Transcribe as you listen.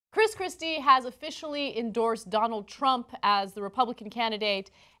Chris Christie has officially endorsed Donald Trump as the Republican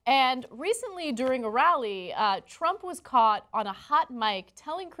candidate. And recently, during a rally, Trump was caught on a hot mic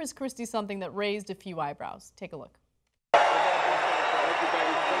telling Chris Christie something that raised a few eyebrows. Take a look. Get in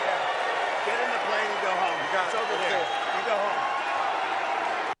the plane and go home. It's over there. You go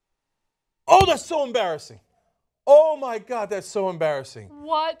home. Oh, that's so embarrassing. Oh my God, that's so embarrassing.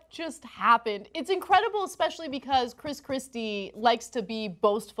 What just happened? It's incredible, especially because Chris Christie likes to be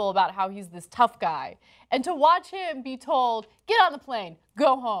boastful about how he's this tough guy. And to watch him be told, get on the plane,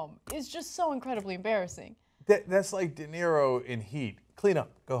 go home, is just so incredibly embarrassing. That's like De Niro in Heat. Clean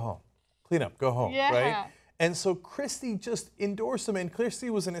up, go home. Clean up, go home, Yeah. right? And so Christie just endorsed him, and Christie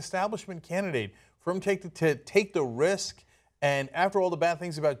was an establishment candidate for him to take the risk. And after all the bad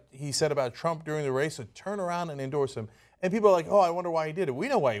things he said about Trump during the race, to turn around and endorse him. And people are like, oh, I wonder why he did it. We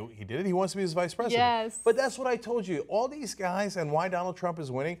know why he did it. He wants to be his vice president. Yes. But that's what I told you. All these guys and why Donald Trump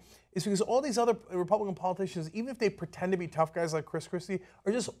is winning is because all these other Republican politicians, even if they pretend to be tough guys like Chris Christie,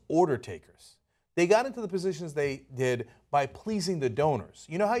 are just order takers. They got into the positions they did by pleasing the donors.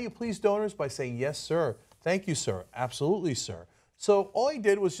 You know how you please donors? By saying, yes, sir. Thank you, sir. Absolutely, sir. So all he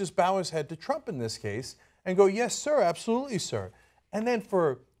did was just bow his head to Trump in this case and go, yes, sir, absolutely, sir. And then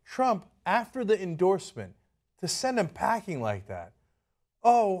for Trump, after the endorsement, to send him packing like that,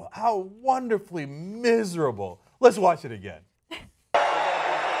 oh, how wonderfully miserable. Let's watch it again. Get in the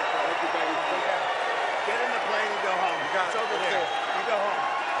plane and go home. It's over there. You go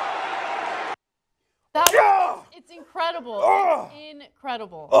home. It's incredible. It's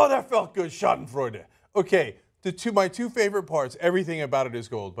incredible. Oh, that felt good. Schadenfreude. Okay, my two favorite parts, everything about it is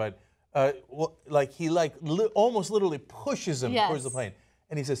gold, but he almost literally pushes him towards the plane,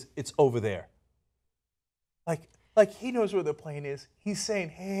 and he says, "It's over there." Like he knows where the plane is. He's saying,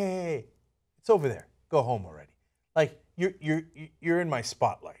 "Hey, it's over there. Go home already." Like you're in my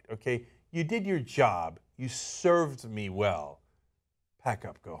spotlight. Okay, you did your job. You served me well. Pack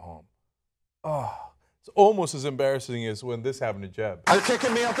up, go home. Oh, it's almost as embarrassing as when this happened to Jeb. You're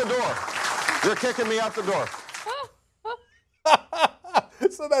kicking me out the door. You're kicking me out the door.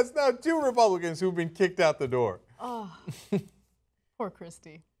 So that's now two Republicans who've been kicked out the door. Oh, poor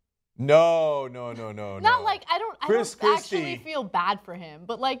Christie. No. Not like I don't actually feel bad for him,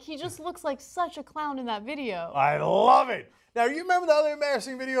 but like he just looks like such a clown in that video. I love it. Now you remember the other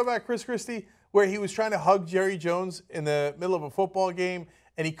embarrassing video about Chris Christie where he was trying to hug Jerry Jones in the middle of a football game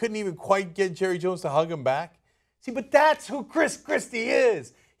and he couldn't even quite get Jerry Jones to hug him back? See, but that's who Chris Christie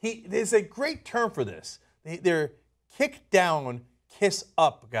is. There's a great term for this. They're kick down, kiss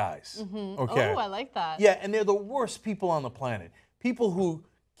up guys. Okay. Oh, I like that. Yeah, and they're the worst people on the planet. People who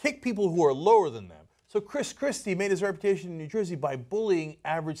kick people who are lower than them. So Chris Christie made his reputation in New Jersey by bullying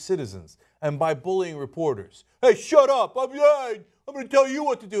average citizens and by bullying reporters. Hey, shut up. I'm going to tell you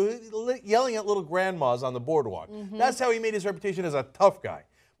what to do. Yelling at little grandmas on the boardwalk. That's how he made his reputation as a tough guy.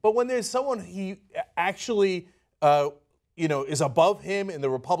 But when there's someone he actually is above him in the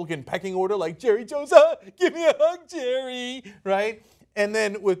Republican pecking order, like Jerry Jones, give me a hug, Jerry, right? And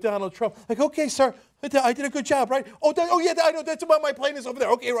then with Donald Trump, like, okay, sir, I did a good job, right? Oh, yeah, I know, that's about my plane is over there.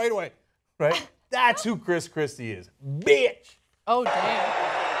 Okay, right away, right? That's who Chris Christie is, bitch. Oh, damn.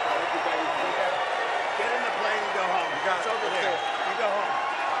 Get in the plane and go home. It's over there.